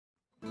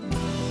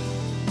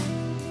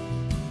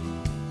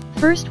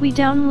First we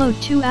download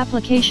two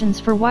applications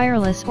for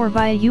wireless or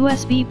via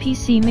USB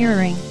PC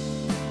mirroring.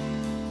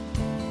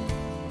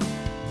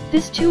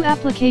 This two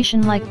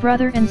application like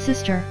brother and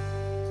sister,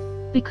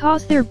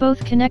 because they're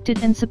both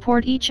connected and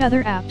support each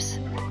other apps.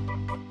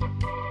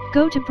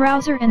 Go to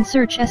browser and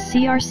search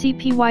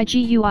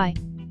SCRCPY-GUI.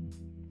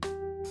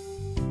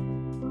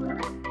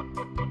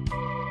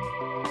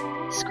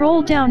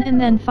 Scroll down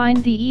and then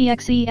find the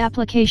exe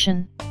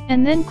application,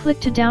 and then click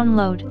to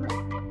download.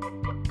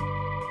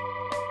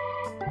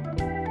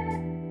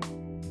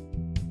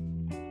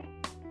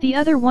 The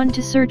other one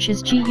to search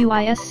is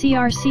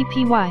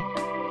GUISCRCPY.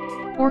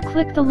 Or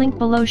click the link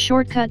below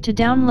shortcut to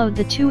download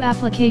the two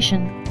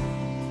application.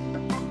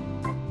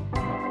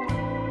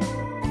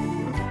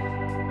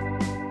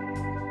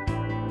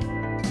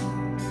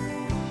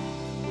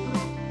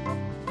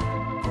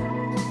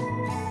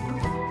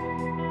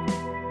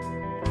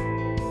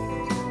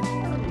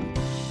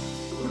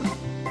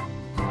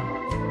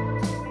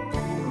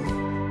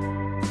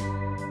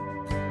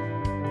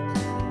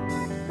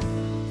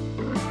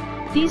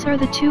 These are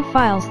the two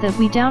files that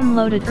we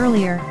downloaded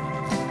earlier.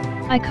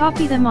 I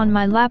copy them on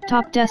my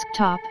laptop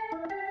desktop.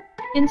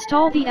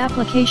 Install the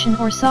application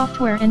or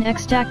software and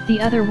extract the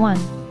other one.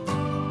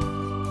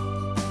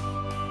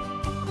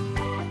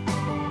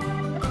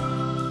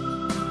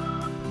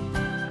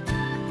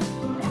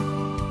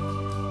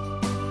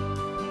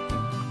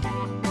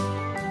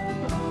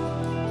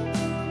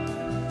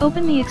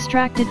 Open the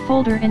extracted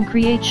folder and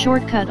create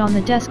shortcut on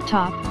the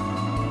desktop.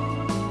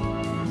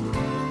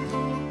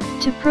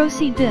 To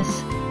proceed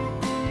this,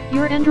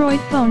 your Android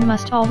phone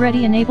must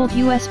already enabled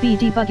USB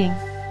debugging.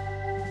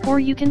 Or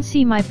you can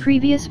see my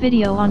previous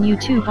video on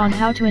YouTube on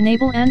how to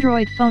enable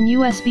Android phone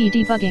USB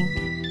debugging.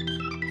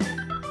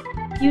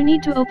 You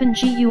need to open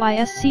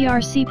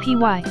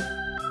GUISCRCPY,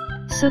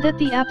 so that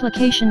the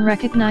application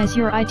recognize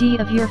your ID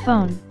of your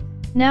phone.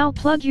 Now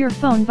plug your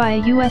phone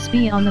via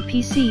USB on the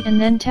PC and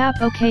then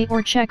tap OK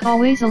or check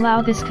always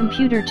allow this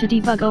computer to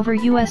debug over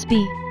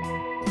USB.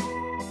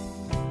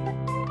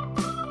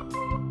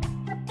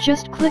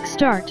 Just click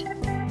Start.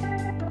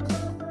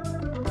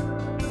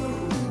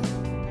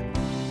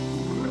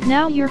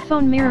 Now your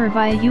phone mirror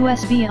via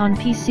USB on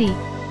PC.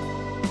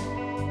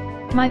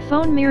 My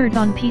phone mirrored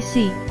on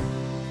PC.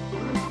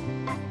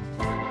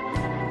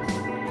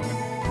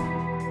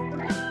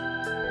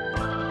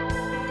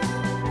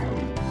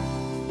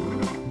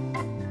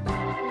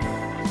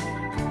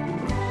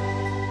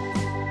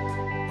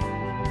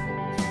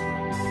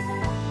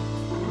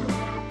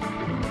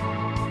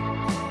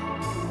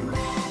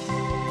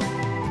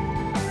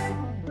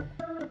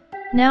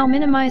 Now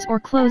minimize or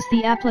close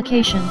the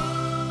application.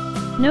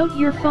 Note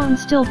your phone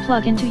still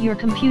plug into your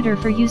computer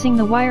for using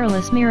the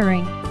wireless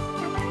mirroring.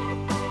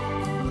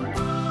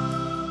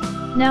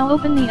 Now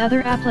open the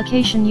other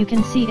application, you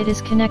can see it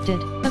is connected,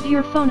 of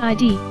your phone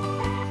ID.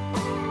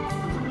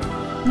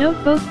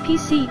 Note both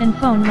PC and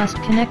phone must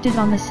connected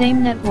on the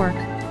same network.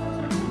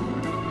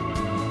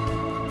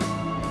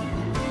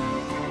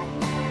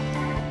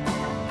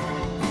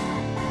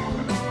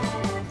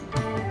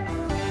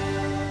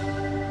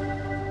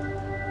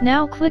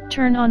 Now click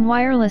Turn on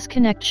wireless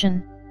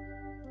connection.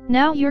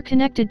 Now you're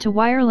connected to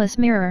wireless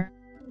mirror.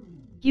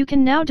 You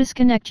can now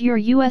disconnect your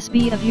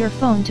USB of your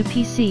phone to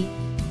PC.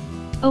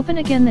 Open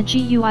again the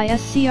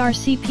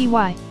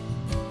GUISCRCPY.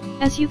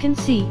 As you can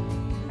see,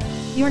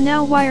 you're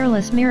now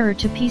wireless mirror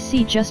to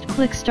PC, just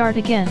click Start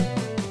again.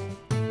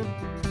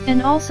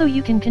 And also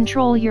you can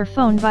control your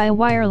phone via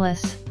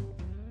wireless.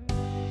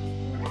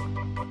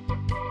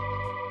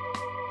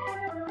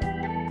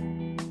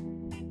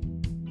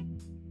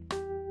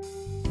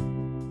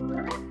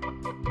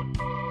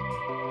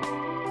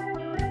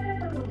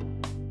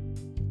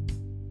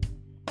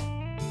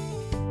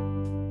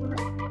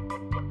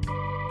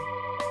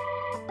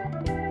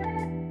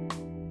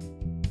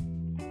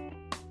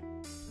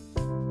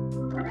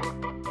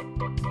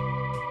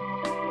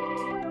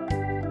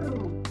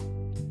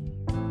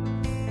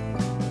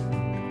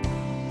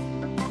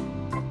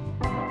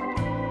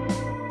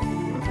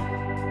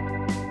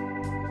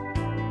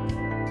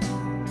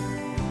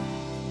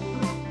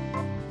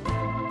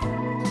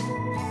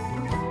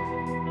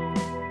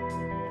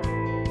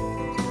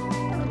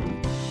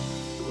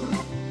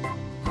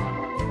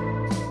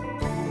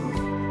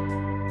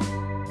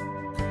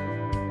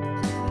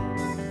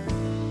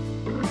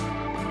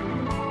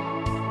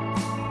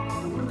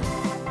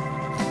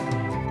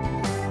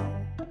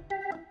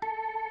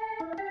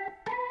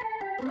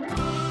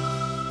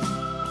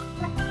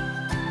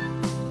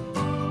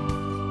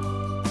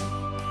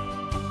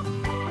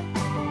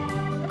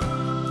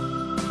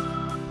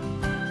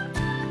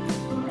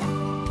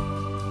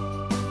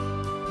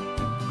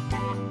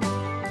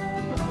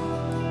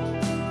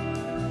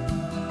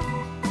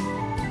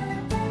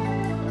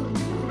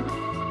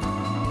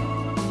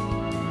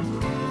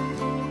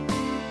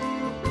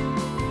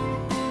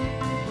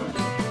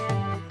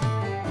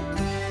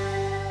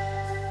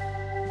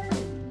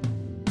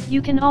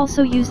 You can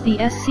also use the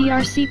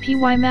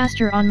SCRCPY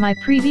master on my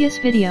previous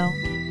video.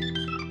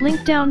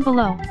 Link down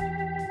below.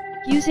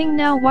 Using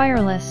now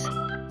wireless.